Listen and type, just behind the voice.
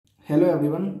Hello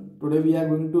everyone, today we are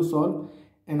going to solve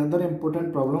another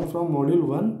important problem from module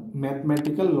 1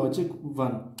 mathematical logic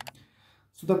 1.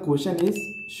 So the question is,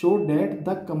 show that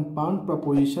the compound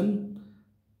proposition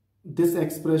this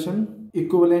expression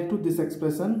equivalent to this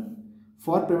expression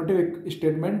for primitive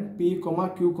statement p comma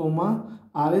q comma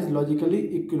r is logically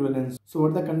equivalent. So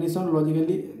what the condition of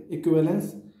logically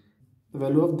equivalence? The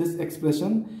value of this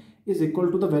expression is equal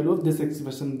to the value of this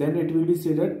expression, then it will be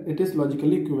said that it is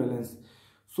logically equivalence.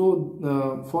 So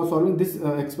for solving this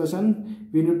expression,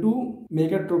 we need to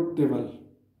make a truth table.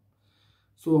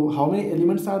 So how many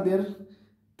elements are there?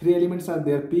 3 elements are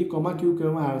there, p comma q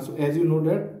comma r. So as you know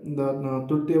that the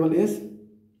truth table is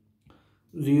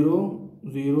 0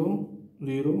 0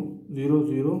 0 0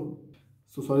 0.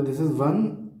 So sorry, this is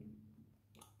 1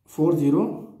 4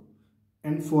 0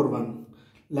 and 4 1,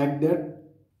 like that.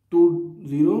 2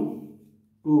 0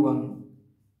 2 1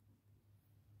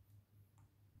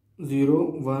 0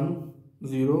 1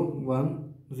 0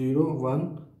 1 0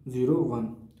 1 0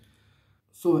 1.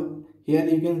 So here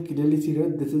you can clearly see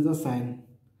that this is the sign.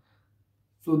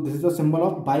 So this is the symbol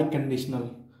of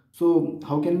biconditional. So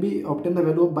how can we obtain the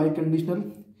value of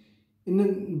biconditional?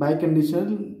 In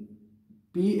biconditional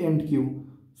p and q,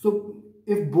 so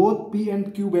if both p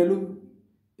and q value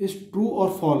is true or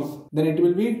false, then it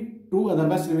will be true,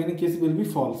 otherwise remaining case will be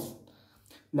false.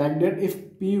 Like that,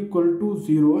 if p equal to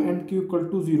 0 and q equal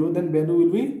to 0, then value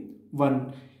will be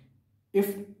 1.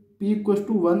 If p equals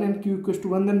to 1 and q equals to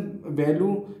 1, then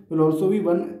value will also be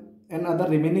 1 and other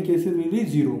remaining cases will be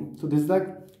 0. So this is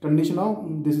the condition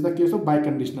of, this is the case of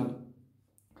biconditional.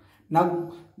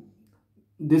 Now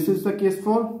this is the case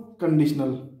for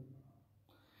conditional.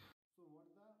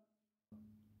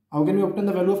 How can we obtain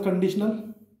the value of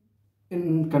conditional?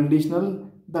 In conditional,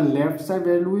 the left side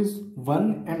value is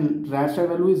 1 and right side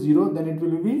value is 0, then it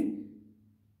will be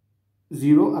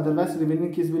 0, otherwise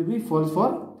remaining case will be false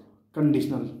for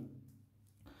conditional.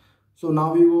 So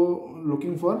now we go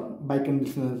looking for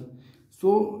biconditional.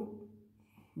 So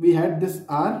we had this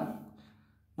r,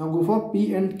 now go for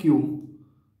p and q.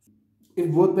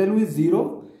 If both value is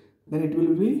 0, then it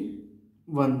will be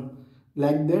 1,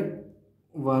 like that.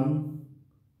 1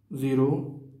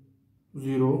 0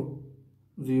 0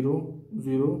 0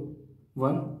 0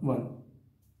 1 1.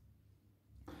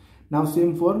 Now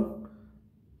same for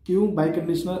q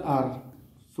biconditional r.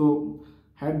 So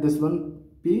had this one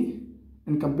p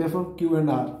and compare for q and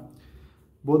r.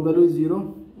 Both value is 0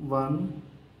 1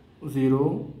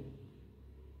 0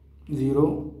 0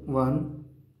 1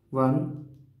 1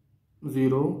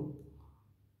 0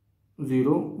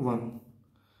 0 1,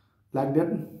 like that.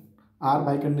 R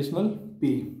biconditional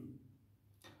p.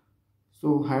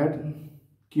 So had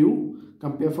q,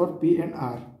 compare for p and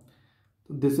r.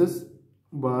 So this is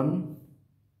 1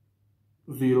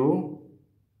 0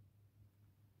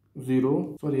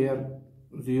 0. Sorry, here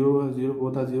 0 0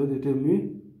 both are 0. It will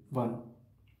be 1.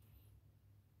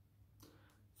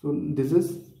 So this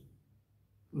is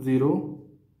 0.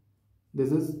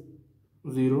 This is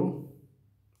 0.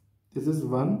 This is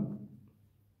 1.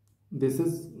 This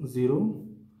is 0.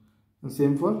 And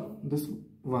same for this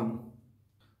 1.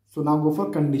 So now go for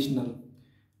conditional.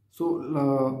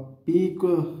 So p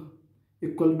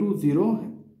equal to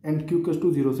 0 and q equals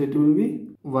to 0, so it will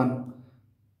be 1.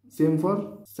 Same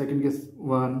for second case,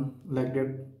 1, like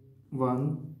that.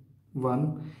 1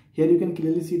 1. Here you can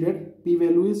clearly see that p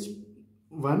value is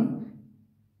 1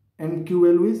 and q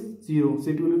value is 0, so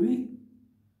it will be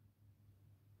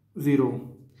 0.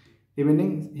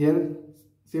 Remaining here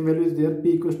same value is there,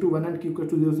 p equals to 1 and q equals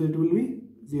to 0, so it will be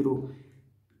 0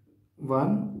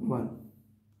 1 1.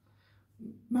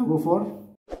 Now go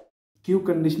for q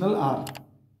conditional r.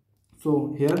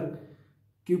 So here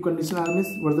q conditional r means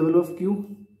what is the value of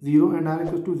q? 0 and r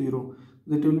equals to 0.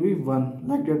 That will be 1,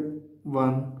 like that.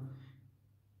 1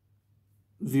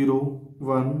 0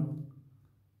 1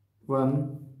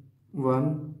 1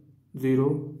 1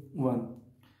 0 1.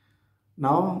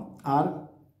 Now r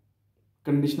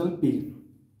conditional p.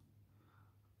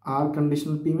 R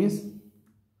conditional p means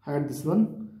had this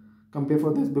one, compare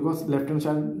for this, because left hand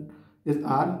side is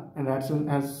r and right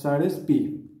hand side is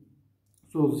p.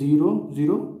 So 0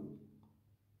 0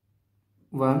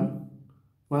 1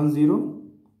 1 0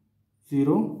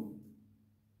 0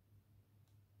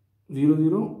 0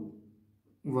 0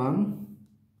 1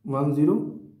 1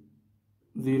 0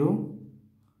 0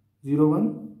 0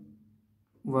 1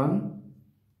 1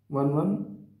 1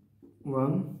 1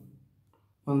 1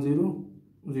 1 0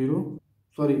 0.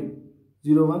 Sorry,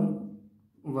 0 1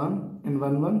 1 and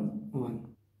 1 1 1.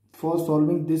 For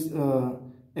solving this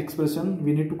expression,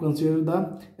 we need to consider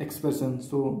the expression.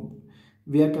 So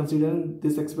we are considering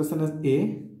this expression as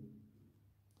a,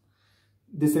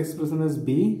 this expression as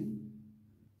B,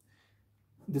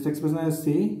 this expression as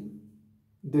C,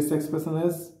 this expression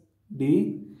as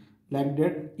D, like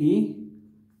that E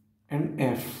and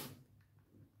F.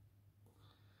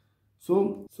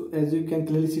 So as you can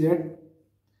clearly see that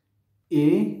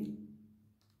A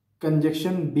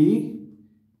conjunction B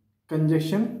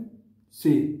conjunction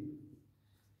C.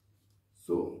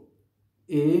 So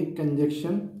A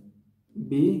conjunction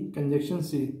B conjunction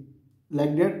C,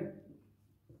 like that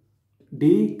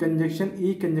D conjunction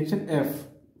E conjunction F.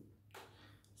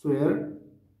 So here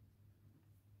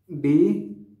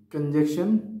D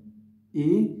conjunction E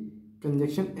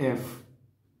conjunction F.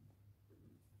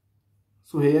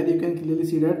 So here you can clearly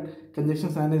see that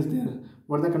conjunction sign is there.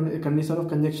 What is the condition of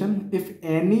conjunction? If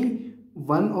any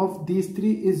one of these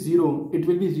three is 0, it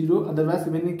will be 0, otherwise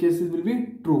many cases will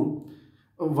be true.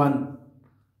 1.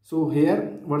 So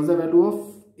here what is the value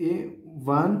of A?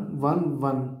 1 1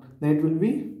 1, then it will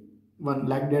be 1,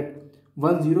 like that.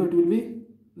 1 0, it will be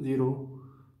 0,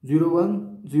 0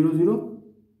 1 0 0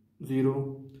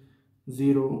 0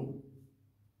 0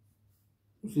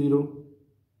 0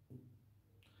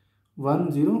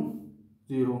 1 0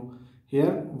 0.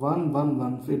 Here 1 1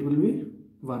 1, so it will be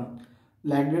 1,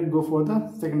 like that. Go for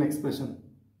the second expression.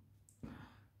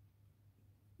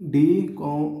 D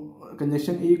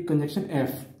conjunction E conjunction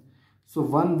F. So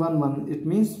 1 1 1, it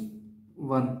means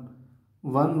 1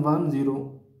 1 1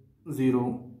 0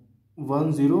 0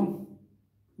 1 0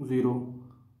 0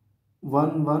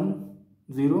 1 1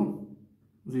 0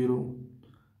 0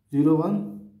 0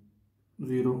 1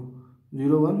 0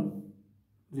 0 1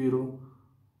 0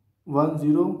 1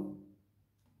 0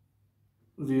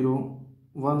 0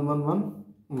 1 1 1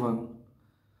 1.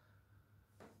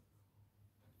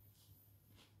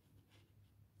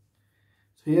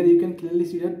 So here you can clearly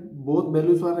see that both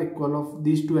values are equal of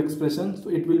these two expressions, so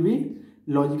it will be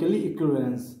logically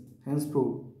equivalence, hence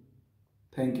proved.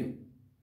 Thank you.